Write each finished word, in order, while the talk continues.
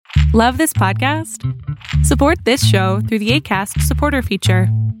Love this podcast? Support this show through the Acast supporter feature.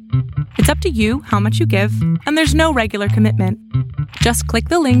 It's up to you how much you give, and there's no regular commitment. Just click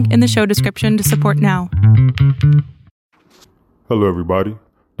the link in the show description to support now. Hello, everybody.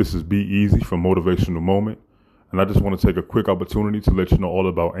 This is Be Easy from Motivational Moment, and I just want to take a quick opportunity to let you know all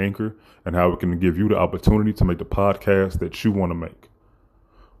about Anchor and how it can give you the opportunity to make the podcast that you want to make.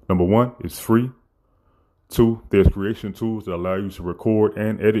 Number one, it's free. Two, there's creation tools that allow you to record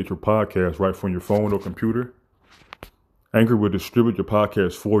and edit your podcast right from your phone or computer. Anchor will distribute your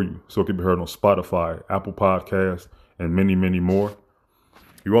podcast for you so it can be heard on Spotify, Apple Podcasts, and many, many more.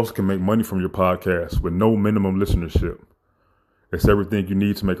 You also can make money from your podcast with no minimum listenership. It's everything you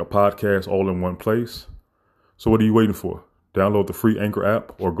need to make a podcast all in one place. So what are you waiting for? Download the free Anchor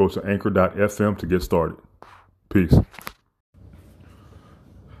app or go to anchor.fm to get started. Peace.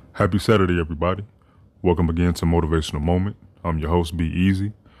 Happy Saturday, everybody. Welcome again to Motivational Moment. I'm your host, Be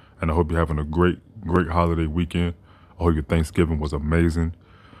Easy, and I hope you're having a great holiday weekend. I hope your Thanksgiving was amazing.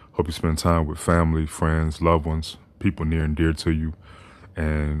 Hope you spend time with family, friends, loved ones, people near and dear to you,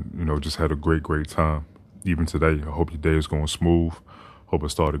 and, just had a great time. Even today, I hope your day is going smooth. Hope it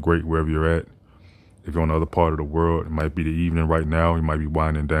started great wherever you're at. If you're on the other part of the world, it might be the evening right now. You might be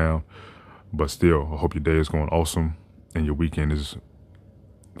winding down, but still, I hope your day is going awesome and your weekend is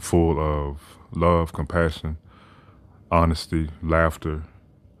full of love, compassion, honesty, laughter,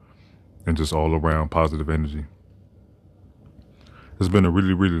 and just all around positive energy. It's been a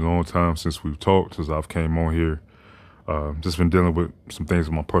really long time since we've talked, since I've came on here. Just been dealing with some things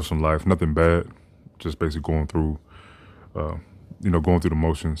in my personal life, nothing bad, just basically going through the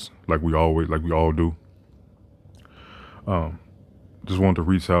motions like we all do. Just wanted to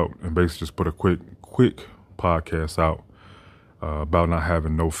reach out and basically just put a quick podcast out about not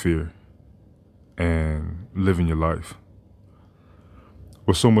having no fear and living your life.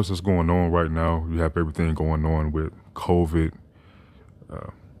 With so much that's going on right now, you have everything going on with COVID.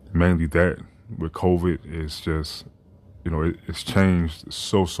 Mainly that with COVID is just, it's changed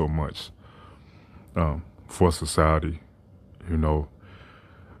so much for society, dealing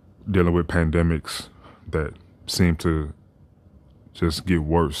with pandemics that seem to just get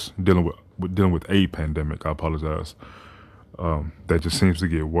worse, dealing with a pandemic, I apologize, that just seems to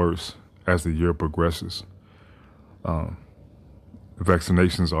get worse as the year progresses.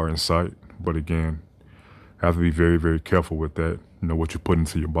 Vaccinations are in sight, but again, have to be very careful with that. What you put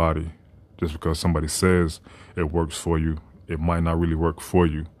into your body. Just because somebody says it works for you, it might not really work for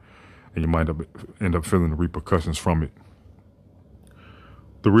you, and you might end up feeling the repercussions from it.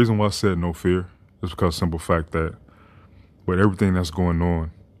 The reason why I said no fear is because simple fact that with everything that's going on,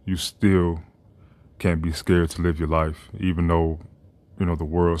 you still can't be scared to live your life, even though, the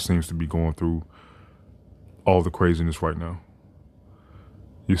world seems to be going through all the craziness right now.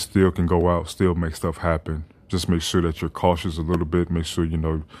 You still can go out, still make stuff happen. Just make sure that you're cautious a little bit. Make sure,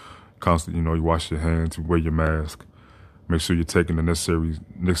 constantly, you wash your hands, you wear your mask. Make sure you're taking the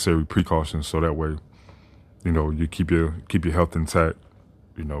necessary precautions so that way, you keep your health intact.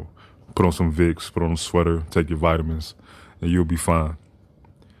 Put on some Vicks, put on a sweater, take your vitamins, and you'll be fine.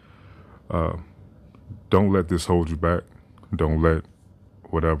 Don't let this hold you back. Don't let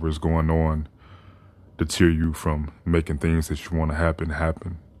whatever is going on deter you from making things that you want to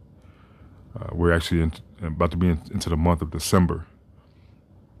happen. We're actually about to be into the month of December,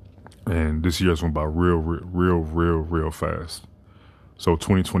 and this year is going by real fast. So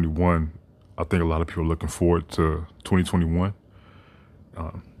 2021, I think a lot of people are looking forward to 2021.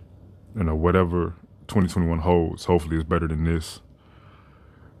 Whatever 2021 holds, hopefully it's better than this.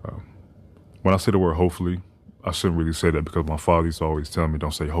 When I say the word hopefully, I shouldn't really say that because my father used to always tell me,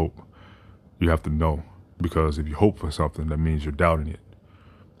 don't say hope. You have to know, because if you hope for something, that means you're doubting it.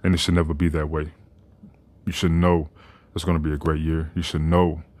 And it should never be that way. You should know it's going to be a great year. You should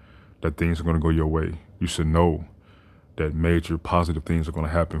know that things are going to go your way. You should know that major positive things are going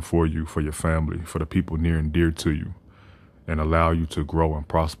to happen for you, for your family, for the people near and dear to you, and allow you to grow and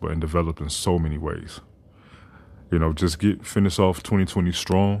prosper and develop in so many ways. Just finish off 2020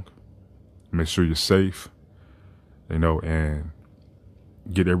 strong. Make sure you're safe, and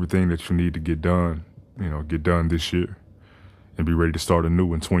get everything that you need to get done, this year, and be ready to start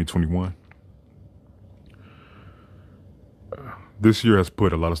anew in 2021. This year has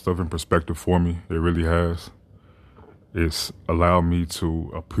put a lot of stuff in perspective for me. It really has. It's allowed me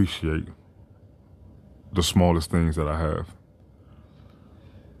to appreciate the smallest things that I have.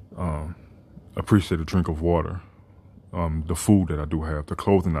 Appreciate a drink of water, the food that I do have, the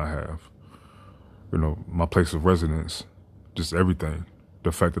clothing I have, my place of residence, just everything.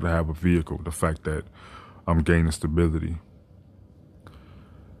 The fact that I have a vehicle, the fact that I'm gaining stability.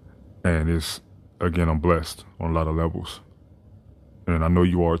 And again, I'm blessed on a lot of levels. And I know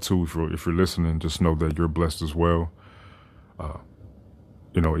you are too. If you're listening, just know that you're blessed as well.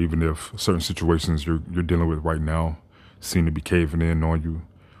 Even if certain situations you're dealing with right now seem to be caving in on you,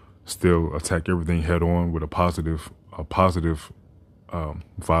 still attack everything head on with a positive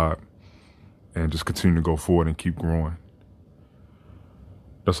vibe, and just continue to go forward and keep growing.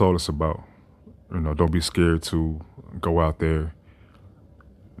 That's all it's about. Don't be scared to go out there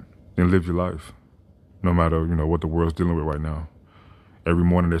and live your life, no matter, what the world's dealing with right now. Every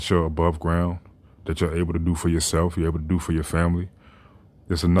morning that you're above ground, that you're able to do for yourself, you're able to do for your family,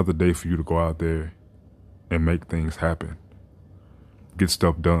 it's another day for you to go out there and make things happen. Get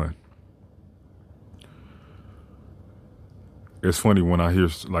stuff done. It's funny when I hear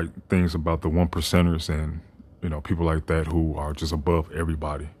things about the 1%ers and, people like that who are just above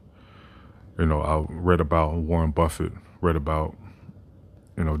everybody. I read about Warren Buffett, read about,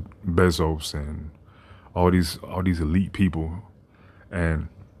 Bezos and all these elite people. And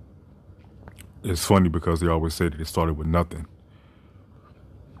it's funny because they always say that they started with nothing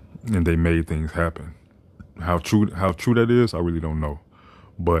and they made things happen. How true that is, I really don't know.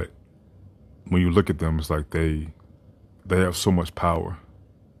 But when you look at them, it's like they have so much power.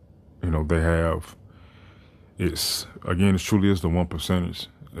 It truly is the 1%ers.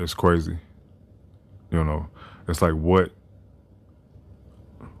 It's crazy. It's like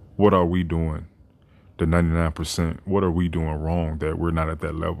what are we doing? The 99%, what are we doing wrong that we're not at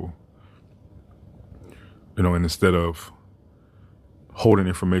that level? And instead of holding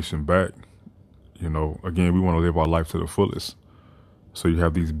information back, again, we want to live our life to the fullest. So you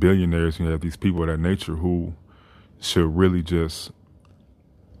have these billionaires, you have these people of that nature who should really just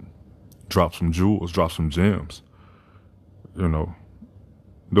drop some jewels, drop some gems. Don't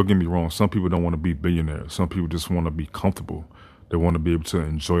get me wrong. Some people don't want to be billionaires. Some people just want to be comfortable. They want to be able to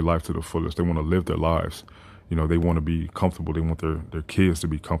enjoy life to the fullest. They want to live their lives. They want to be comfortable. They want their kids to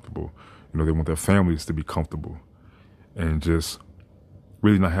be comfortable. They want their families to be comfortable and just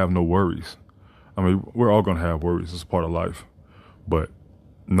really not have no worries. I mean, we're all going to have worries. It's a part of life, but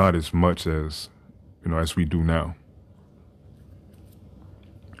not as much as, as we do now.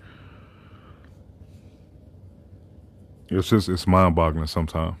 It's mind-boggling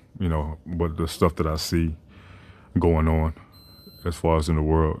sometimes, but the stuff that I see going on as far as in the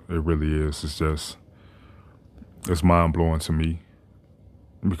world, it really is. It's mind-blowing to me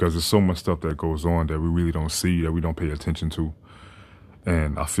because there's so much stuff that goes on that we really don't see, that we don't pay attention to.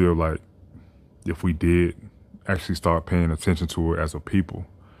 And I feel like if we did actually start paying attention to it as a people,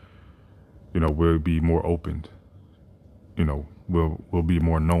 we'll be more opened. We'll be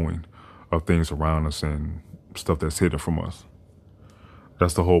more knowing of things around us and stuff that's hidden from us.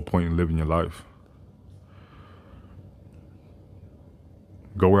 That's the whole point in living your life.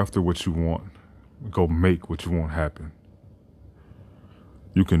 Go after what you want. Go make what you want happen.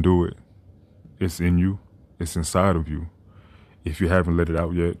 You can do it. It's in you. It's inside of you. If you haven't let it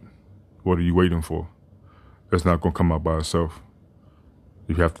out yet, what are you waiting for? It's not going to come out by itself.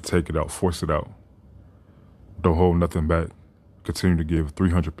 You have to take it out, force it out. Don't hold nothing back. Continue to give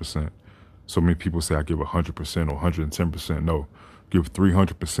 300%. So many people say I give 100% or 110%. No, give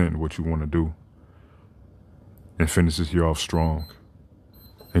 300% of what you want to do and finish this year off strong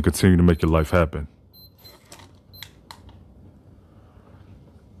and continue to make your life happen.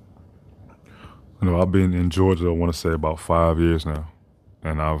 I've been in Georgia, I want to say about 5 years now,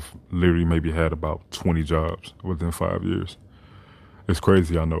 and I've literally maybe had about 20 jobs within 5 years. It's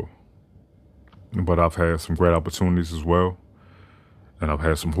crazy, I know, but I've had some great opportunities as well, and I've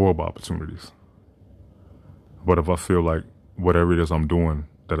had some horrible opportunities. But if I feel like whatever it is I'm doing,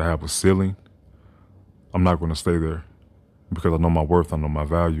 that I have a ceiling, I'm not going to stay there because I know my worth, I know my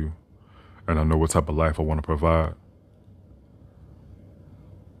value, and I know what type of life I want to provide.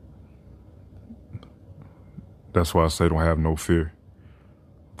 That's why I say don't have no fear.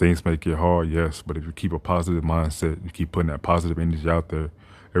 Things may get hard, yes, but if you keep a positive mindset, you keep putting that positive energy out there,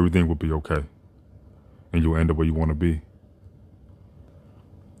 everything will be okay. And you'll end up where you want to be.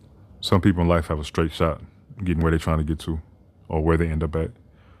 Some people in life have a straight shot getting where they're trying to get to or where they end up at.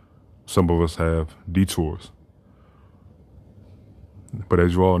 Some of us have detours. But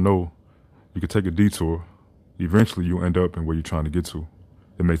as you all know, you can take a detour. Eventually you'll end up in where you're trying to get to.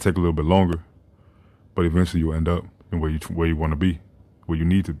 It may take a little bit longer, but eventually you'll end up in where you want to be, where you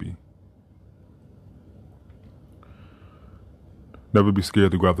need to be. Never be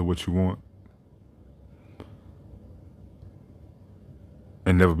scared to go after what you want.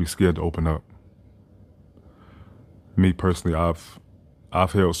 And never be scared to open up. Me personally,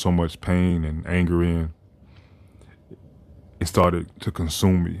 I've held so much pain and anger in. It started to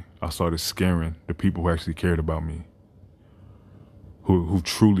consume me. I started scaring the people who actually cared about me, who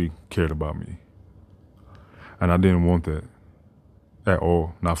truly cared about me. And I didn't want that at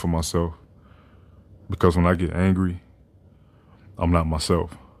all, not for myself. Because when I get angry, I'm not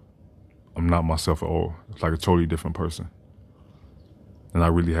myself. I'm not myself at all. It's like a totally different person. And I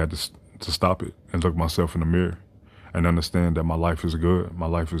really had to stop it and look myself in the mirror and understand that my life is good. My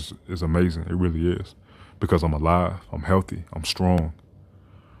life is amazing. It really is. Because I'm alive, I'm healthy, I'm strong.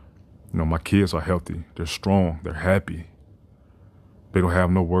 You know, my kids are healthy, they're strong, they're happy. They don't have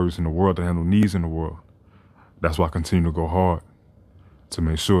no worries in the world, they have no needs in the world. That's why I continue to go hard to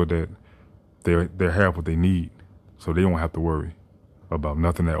make sure that they have what they need so they don't have to worry about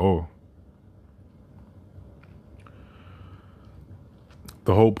nothing at all.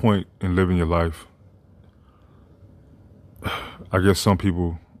 The whole point in living your life, I guess some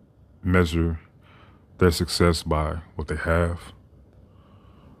people measure their success by what they have,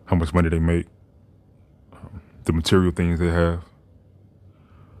 how much money they make, the material things they have.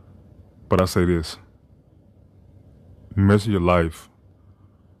 But I say this, measure your life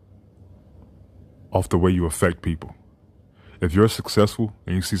off the way you affect people. If you're successful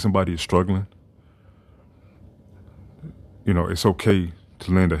and you see somebody is struggling, you know, it's okay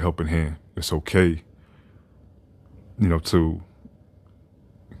to lend a helping hand. It's okay, you know, to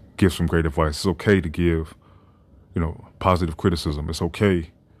give some great advice. It's okay to give, you know, positive criticism. It's okay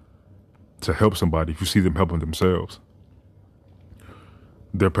to help somebody if you see them helping themselves.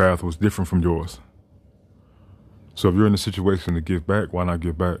 Their path was different from yours. So if you're in a situation to give back, why not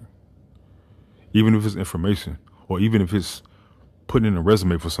give back? Even if it's information, or even if it's putting in a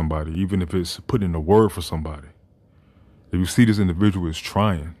resume for somebody, even if it's putting in a word for somebody. If you see this individual is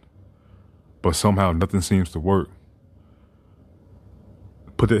trying, but somehow nothing seems to work,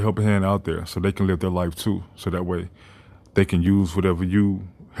 put that helping hand out there so they can live their life too. So that way they can use whatever you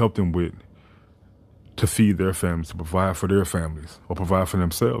help them with to feed their families, to provide for their families, or provide for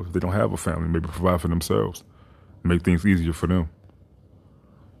themselves. If they don't have a family, maybe provide for themselves, make things easier for them.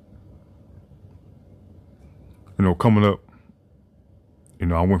 You know, coming up, you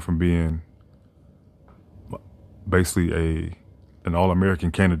know, I went from being basically an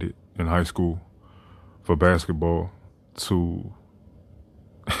All-American candidate in high school for basketball to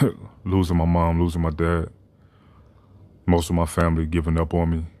losing my mom, losing my dad, most of my family giving up on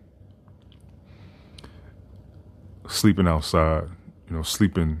me, sleeping outside, you know,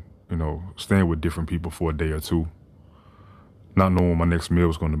 staying with different people for a day or two, not knowing what my next meal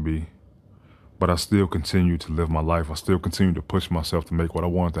was going to be. But I still continue to live my life. I still continue to push myself to make what I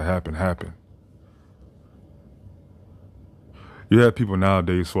wanted to happen. You have people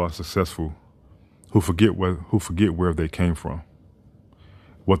nowadays who are successful who forget where they came from,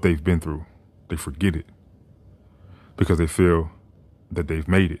 what they've been through. They forget it because they feel that they've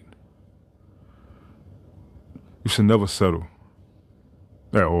made it. You should never settle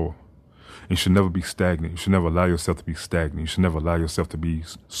at all. You should never be stagnant. You should never allow yourself to be stagnant. You should never allow yourself to be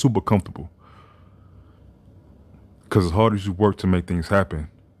super comfortable. Because as hard as you work to make things happen,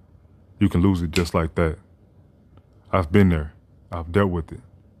 you can lose it just like that. I've been there. I've dealt with it.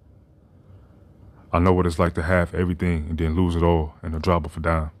 I know what it's like to have everything and then lose it all in a drop of a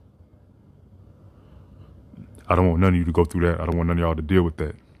dime. I don't want none of you to go through that. I don't want none of y'all to deal with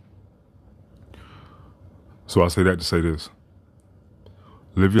that. So I say that to say this.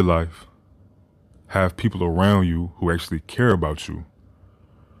 Live your life. Have people around you who actually care about you.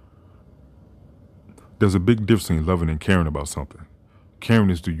 There's a big difference in loving and caring about something. Caring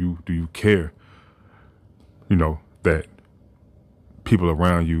is do you care, you know, that people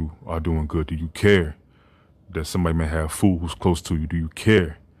around you are doing good? Do you care that somebody may have food who's close to you? Do you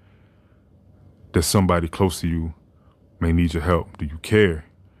care that somebody close to you may need your help? Do you care?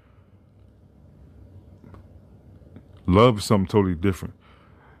 Love is something totally different.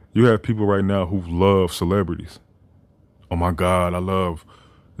 You have people right now who love celebrities. Oh my God, I love,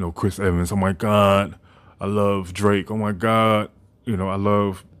 you know, Chris Evans. Oh my God, I love Drake. Oh my God, you know, I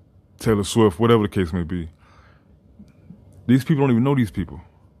love Taylor Swift, whatever the case may be. These people don't even know these people.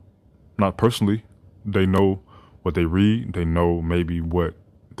 Not personally. They know what they read. They know maybe what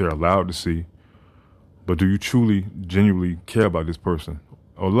they're allowed to see. But do you truly, genuinely care about this person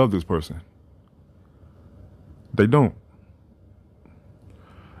or love this person? They don't.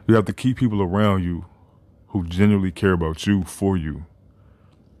 You have to keep people around you who genuinely care about you, for you,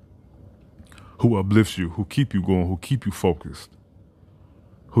 who uplifts you, who keep you going, who keep you focused,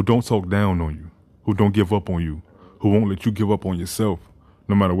 who don't talk down on you, who don't give up on you, who won't let you give up on yourself,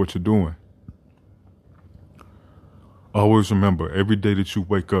 no matter what you're doing. Always remember, every day that you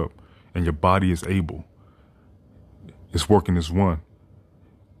wake up and your body is able, it's working as one.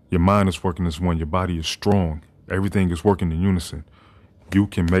 Your mind is working as one. Your body is strong. Everything is working in unison. You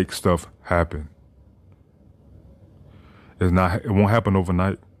can make stuff happen. It won't happen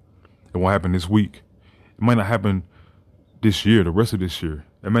overnight. It won't happen this week. It might not happen this year, the rest of this year.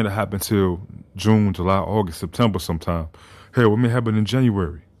 It may not happen till June, July, August, September sometime. Hell, it may happen in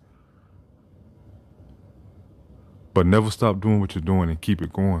January. But never stop doing what you're doing and keep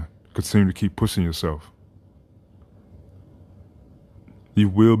it going. Continue to keep pushing yourself. You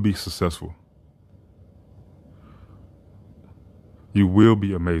will be successful. You will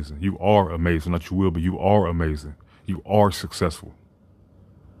be amazing. You are amazing. Not you will, but you are amazing. You are successful.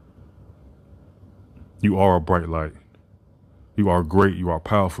 You are a bright light. You are great. You are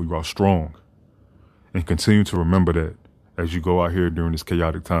powerful. You are strong. And continue to remember that as you go out here during this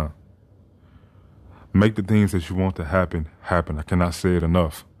chaotic time. Make the things that you want to happen, happen. I cannot say it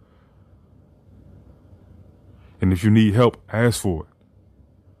enough. And if you need help, ask for it.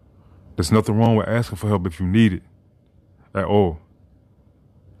 There's nothing wrong with asking for help if you need it at all.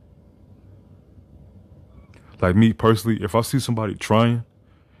 Like me personally, if I see somebody trying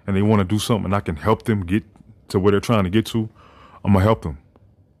and they want to do something and I can help them get to where they're trying to get to, I'm going to help them.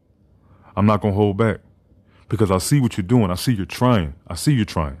 I'm not going to hold back because I see what you're doing. I see you're trying. I see you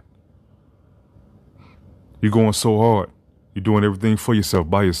trying. You're going so hard. You're doing everything for yourself,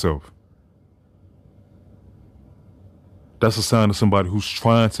 by yourself. That's a sign of somebody who's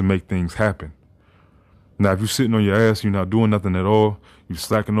trying to make things happen. Now, if you're sitting on your ass, you're not doing nothing at all, you're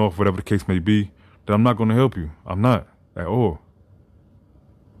slacking off, whatever the case may be, then I'm not going to help you. I'm not at all.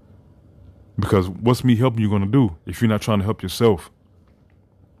 Because what's me helping you going to do if you're not trying to help yourself?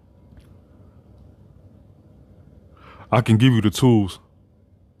 I can give you the tools,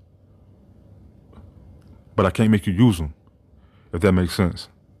 but I can't make you use them, if that makes sense.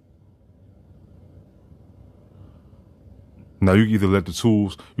 Now, you can either let the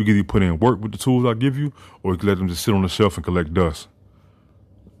tools, you can either put in work with the tools I give you, or you can let them just sit on the shelf and collect dust.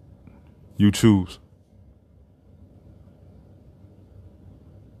 You choose.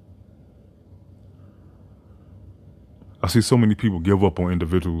 I see so many people give up on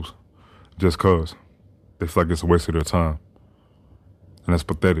individuals just because they feel like it's a waste of their time. And that's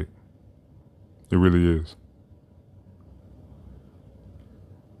pathetic. It really is.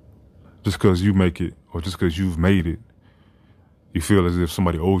 Just because you make it, or just because you've made it, you feel as if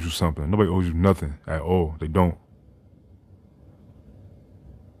somebody owes you something. Nobody owes you nothing at all. They don't.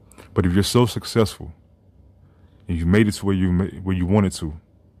 But if you're so successful and you made it to where you wanted to,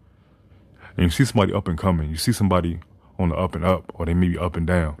 and you see somebody up and coming, you see somebody on the up and up, or they may be up and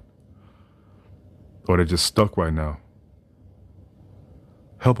down, or they're just stuck right now,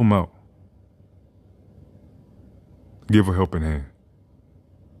 help them out. Give a helping hand.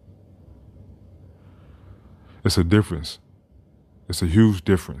 It's a difference. It's a huge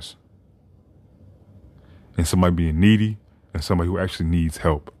difference in somebody being needy and somebody who actually needs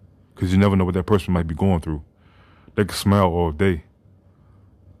help. Because you never know what that person might be going through. They can smile all day,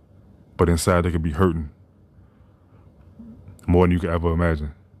 but inside they could be hurting more than you could ever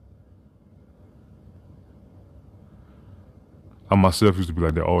imagine. I myself used to be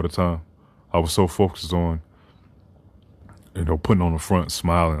like that all the time. I was so focused on, putting on the front,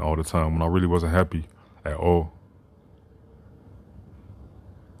 smiling all the time when I really wasn't happy at all.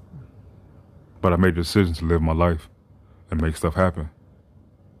 But I made the decision to live my life and make stuff happen.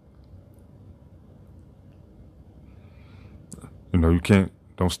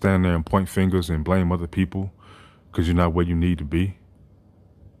 Don't stand there and point fingers and blame other people because you're not where you need to be.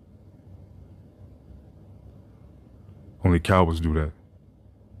 Only cowards do that.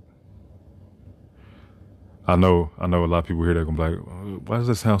 I know a lot of people hear that and be like, why does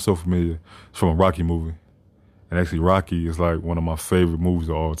that sound so familiar? It's from a Rocky movie. And actually Rocky is like one of my favorite movies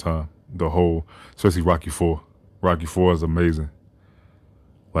of all time. Especially Rocky IV. Rocky IV is amazing.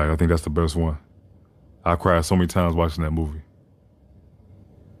 Like, I think that's the best one. I cried so many times watching that movie.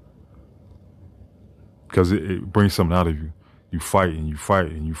 Because it brings something out of you. You fight and you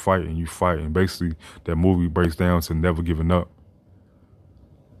fight and you fight and you fight. And basically, that movie breaks down to never giving up.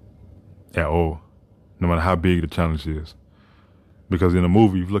 At all. No matter how big the challenge is. Because in the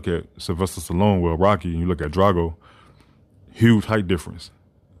movie, you look at Sylvester Stallone, Rocky, and you look at Drago, huge height difference.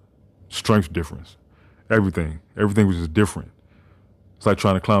 Strength difference. Everything was just different. It's like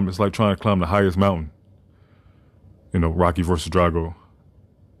trying to climb the highest mountain. Rocky versus Drago.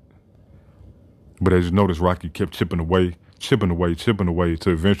 But as you notice, Rocky kept chipping away till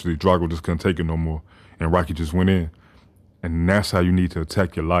eventually Drago just couldn't take it no more. And Rocky just went in. And that's how you need to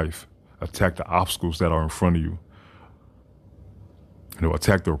attack your life. Attack the obstacles that are in front of you.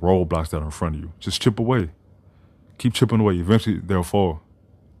 Attack the roadblocks that are in front of you. Just chip away. Keep chipping away. Eventually they'll fall.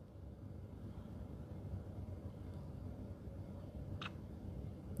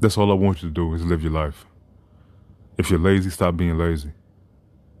 That's all I want you to do is live your life. If you're lazy, stop being lazy.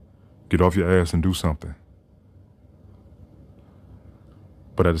 Get off your ass and do something.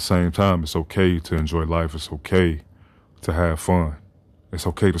 But at the same time, it's okay to enjoy life. It's okay to have fun. It's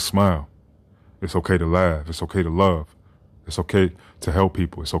okay to smile. It's okay to laugh. It's okay to love. It's okay to help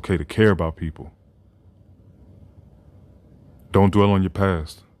people. It's okay to care about people. Don't dwell on your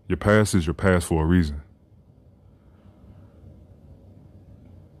past. Your past is your past for a reason.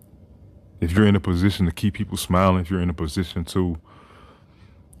 If you're in a position to keep people smiling, if you're in a position to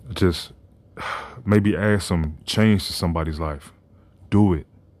just maybe add some change to somebody's life, do it.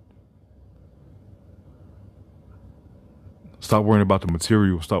 Stop worrying about the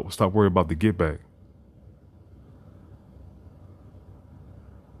material. Stop worrying about the get back.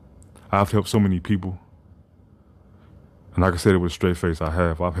 I've helped so many people. And like I said it with a straight face,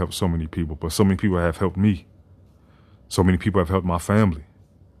 I've helped so many people, but so many people have helped me. So many people have helped my family.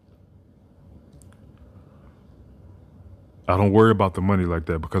 I don't worry about the money like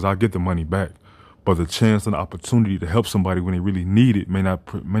that because I'll get the money back. But the chance and the opportunity to help somebody when they really need it may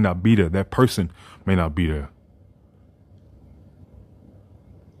not be there. That person may not be there.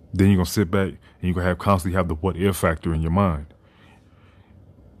 Then you're going to sit back and you're going to constantly have the what if factor in your mind.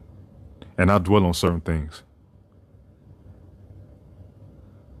 And I dwell on certain things.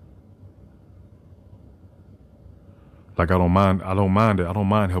 Like I don't mind it. I don't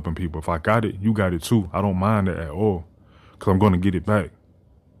mind helping people. If I got it, you got it too. I don't mind it at all. Because I'm going to get it back.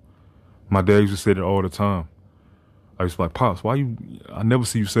 My dad used to say that all the time. I used to be like, Pops, I never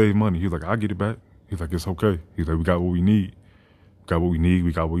see you save money. He's like, I'll get it back. He's like, it's okay. He's like, we got what we need. We got what we need.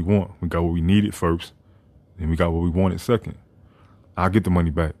 We got what we want. We got what we needed first. And we got what we wanted second. I'll get the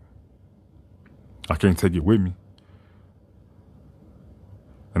money back. I can't take it with me.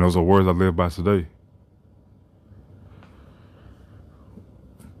 And those are words I live by today.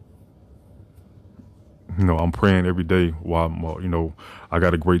 I'm praying every day while, I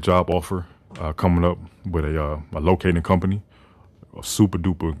got a great job offer coming up with a locating company, a super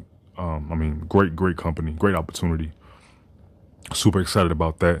duper, great company, great opportunity. Super excited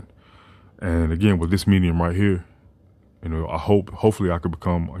about that. And again, with this medium right here, hopefully I could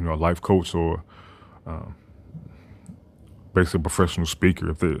become, a life coach or basically a professional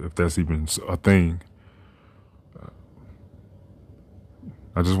speaker if that's even a thing.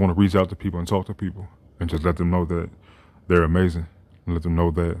 I just want to reach out to people and talk to people. And just let them know that they're amazing. And let them know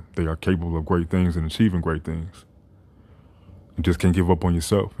that they are capable of great things and achieving great things. You just can't give up on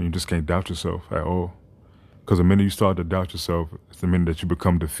yourself. And you just can't doubt yourself at all. Because the minute you start to doubt yourself, it's the minute that you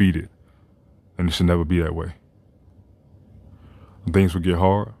become defeated. And it should never be that way. Things will get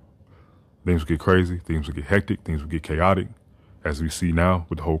hard. Things will get crazy. Things will get hectic. Things will get chaotic. As we see now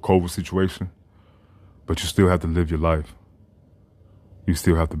with the whole COVID situation. But you still have to live your life. You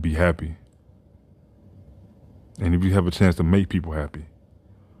still have to be happy. And if you have a chance to make people happy,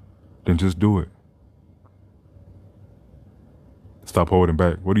 then just do it. Stop holding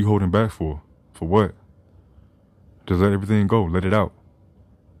back. What are you holding back for? For what? Just let everything go. Let it out.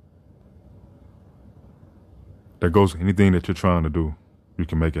 That goes with anything that you're trying to do. You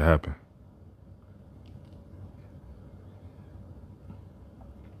can make it happen.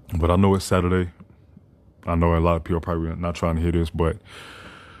 But I know it's Saturday. I know a lot of people are probably not trying to hear this, but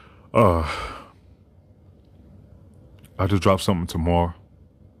I just dropped something tomorrow,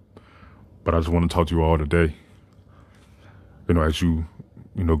 but I just want to talk to you all today. As you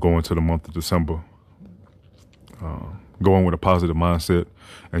go into the month of December, go in with a positive mindset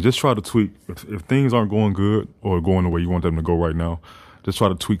and just try to tweak. If things aren't going good or going the way you want them to go right now, just try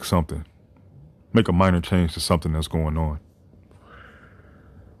to tweak something. Make a minor change to something that's going on.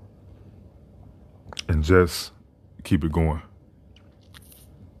 And just keep it going.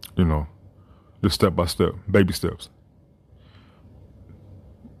 Just step by step, baby steps.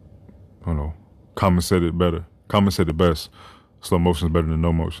 I don't know. Common said it better. Common said it best. Slow motion is better than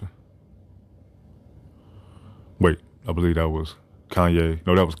no motion. Wait, I believe that was Kanye.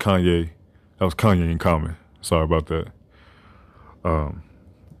 No, that was Kanye. That was Kanye and Common. Sorry about that.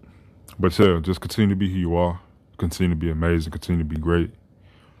 But yeah, just continue to be who you are. Continue to be amazing. Continue to be great.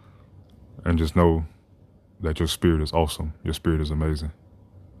 And just know that your spirit is awesome. Your spirit is amazing.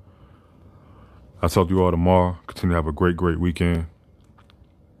 I'll talk to you all tomorrow. Continue to have a great, great weekend.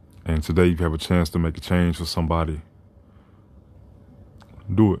 And today you have a chance to make a change for somebody.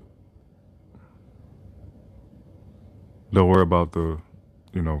 Do it. Don't worry about the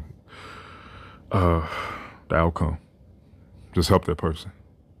outcome. Just help that person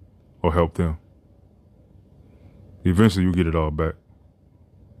or help them. Eventually you get it all back.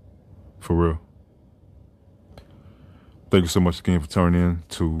 For real. Thank you so much again for turning in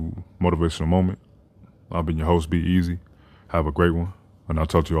to Motivational Moment. I've been your host, Be Easy. Have a great one, and I'll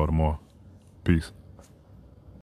talk to you all tomorrow. Peace.